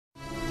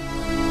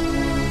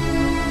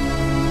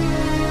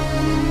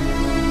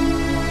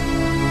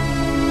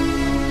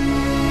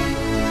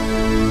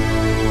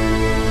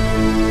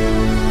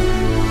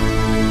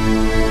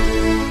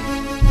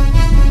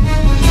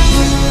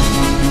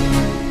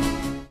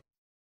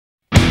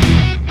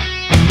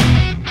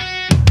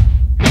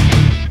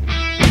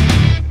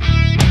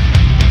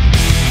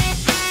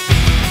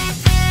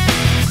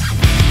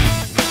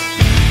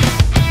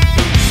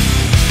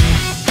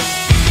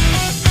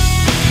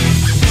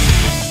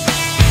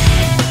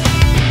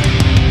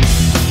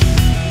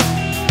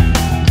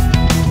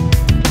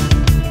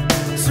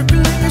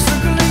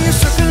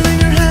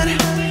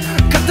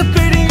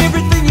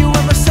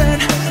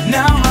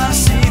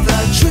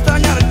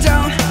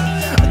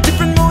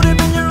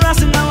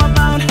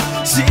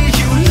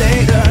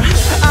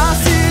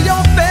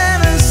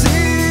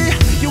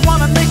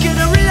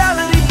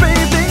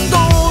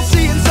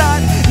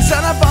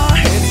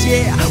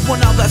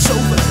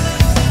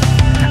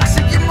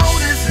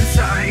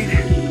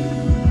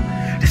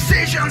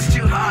illusions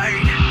to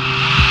hide.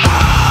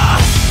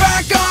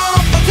 Back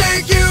off, I'll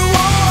take you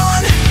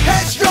on.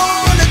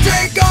 Headstrong to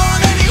take on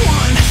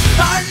anyone.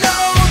 I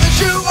know that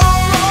you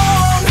are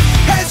wrong.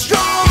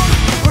 Headstrong,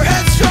 we're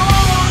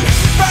headstrong.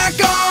 Back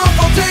off,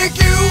 I'll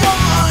take you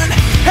on.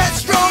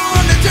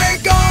 Headstrong to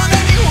take on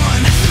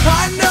anyone.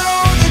 I know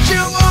that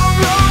you are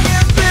wrong,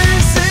 and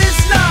this is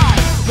not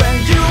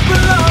where you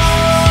belong.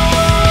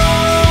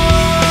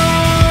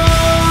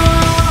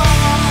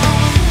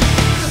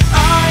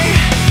 I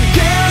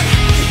can't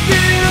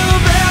feel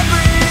better.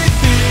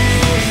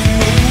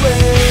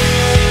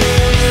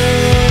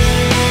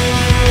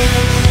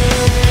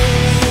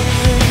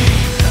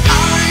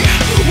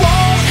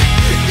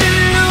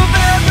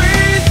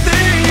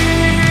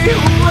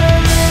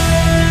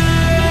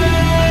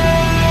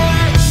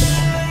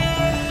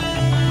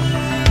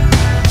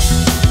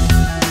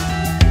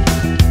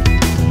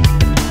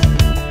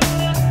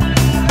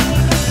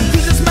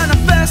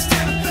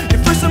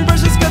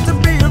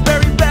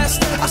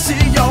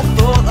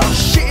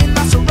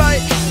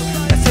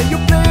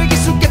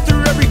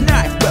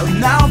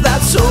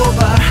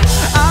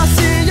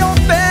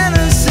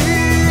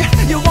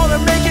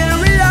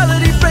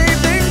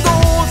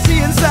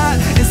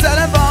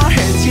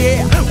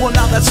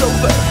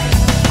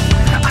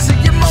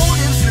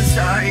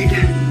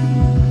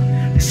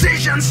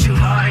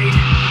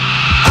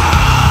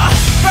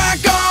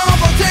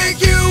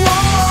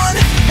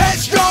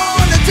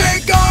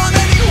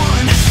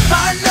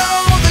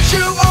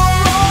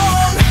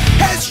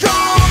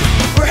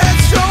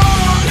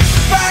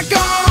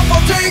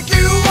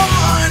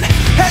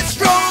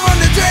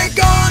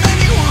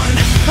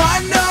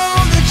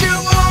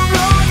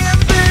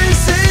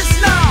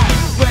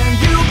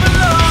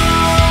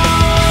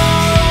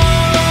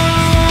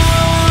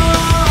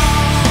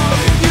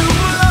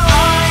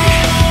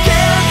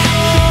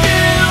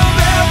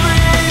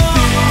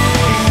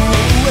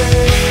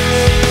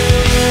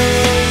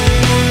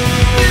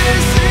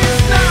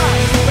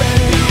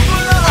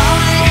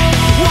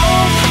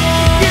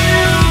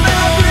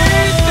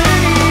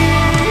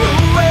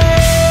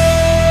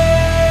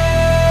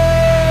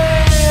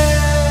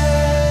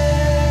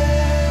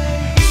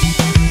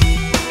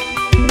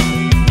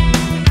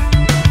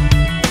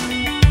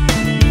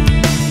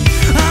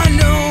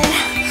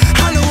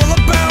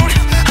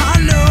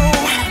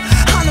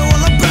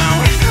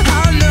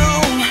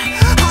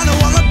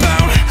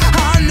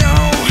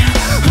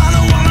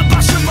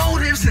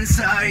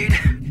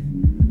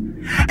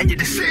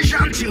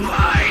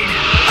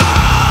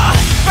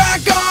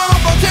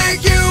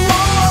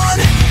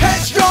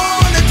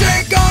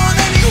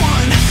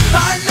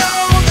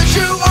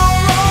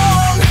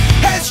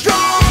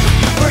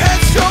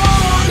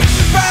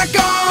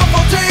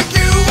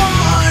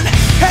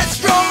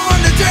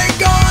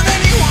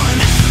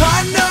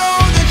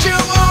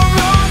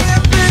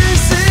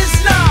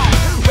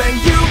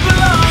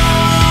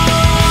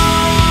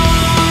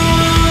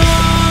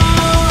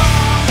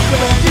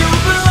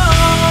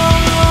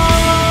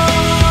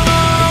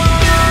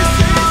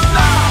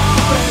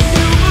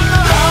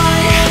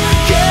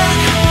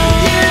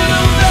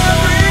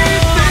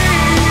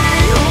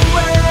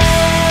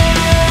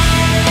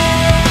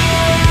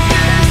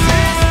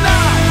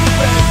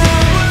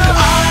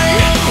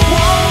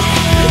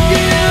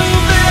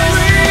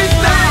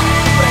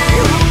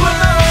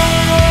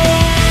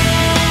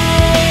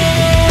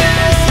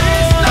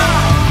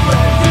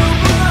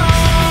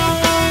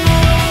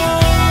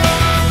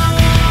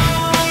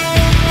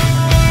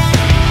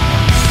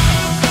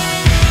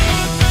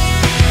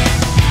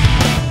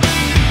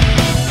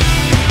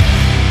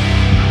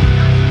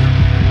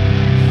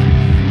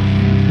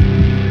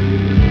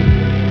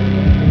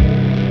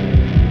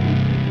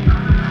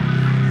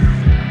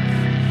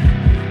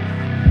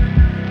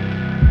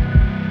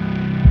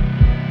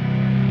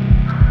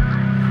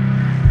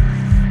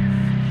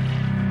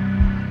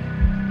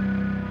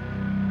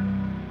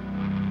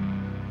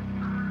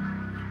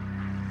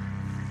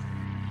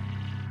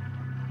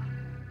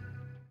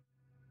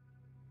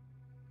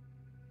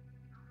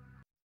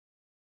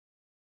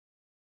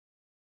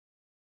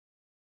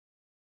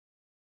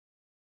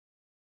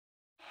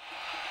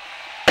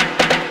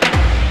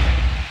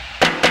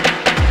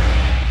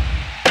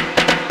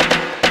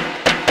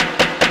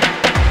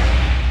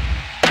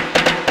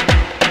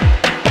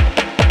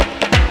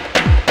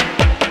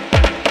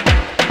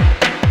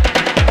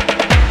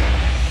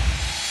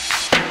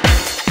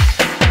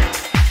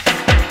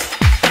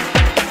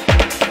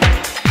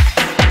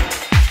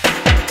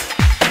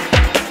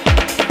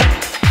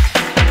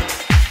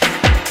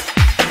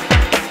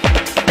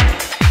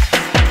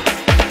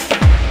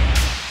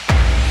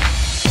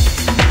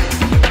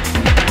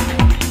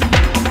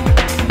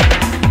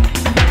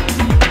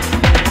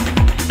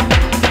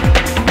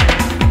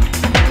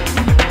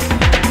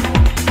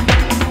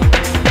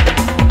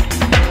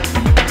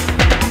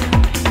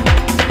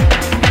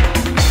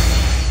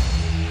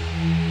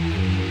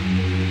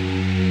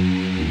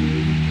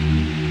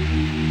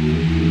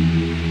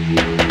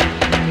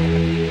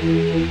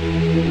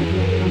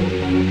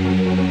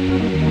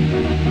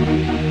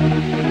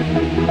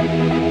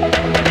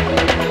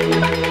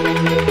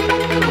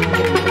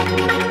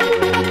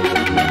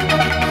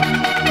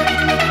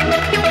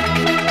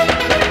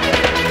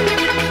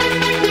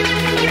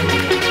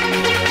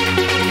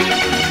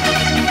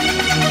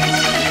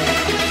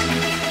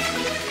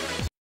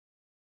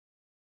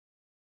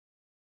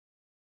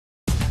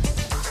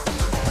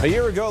 A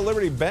year ago,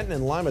 Liberty Benton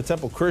and Lima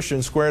Temple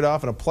Christian squared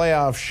off in a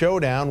playoff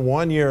showdown.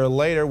 1 year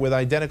later, with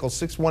identical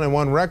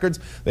 6-1-1 records,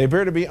 they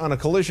appear to be on a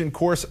collision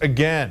course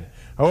again.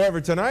 However,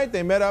 tonight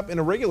they met up in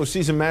a regular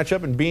season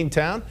matchup in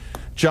Beantown.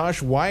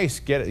 Josh Weiss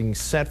getting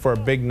set for a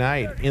big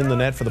night in the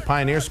net for the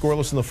Pioneers.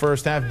 Scoreless in the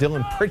first half.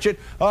 Dylan Pritchett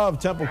of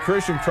Temple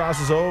Christian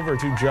crosses over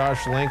to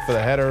Josh Link for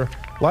the header.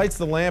 Lights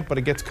the lamp, but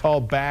it gets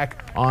called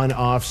back on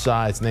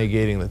offsides,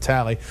 negating the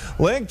tally.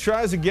 Link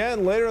tries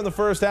again later in the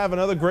first half.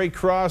 Another great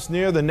cross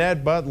near the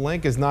net, but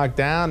Link is knocked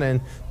down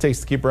and takes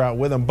the keeper out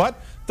with him.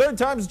 But third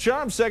time's a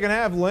charm. Second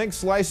half, Link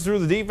slices through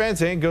the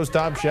defense and goes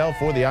top shelf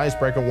for the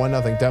icebreaker.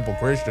 1-0 Temple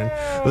Christian.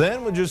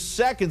 Then, with just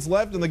seconds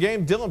left in the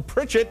game, Dylan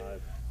Pritchett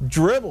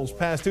dribbles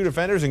past two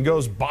defenders and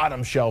goes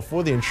bottom shelf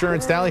for the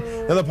insurance tally.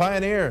 And the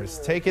Pioneers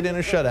take it in a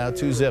shutout,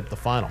 2-0 the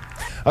final.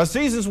 A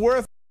season's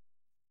worth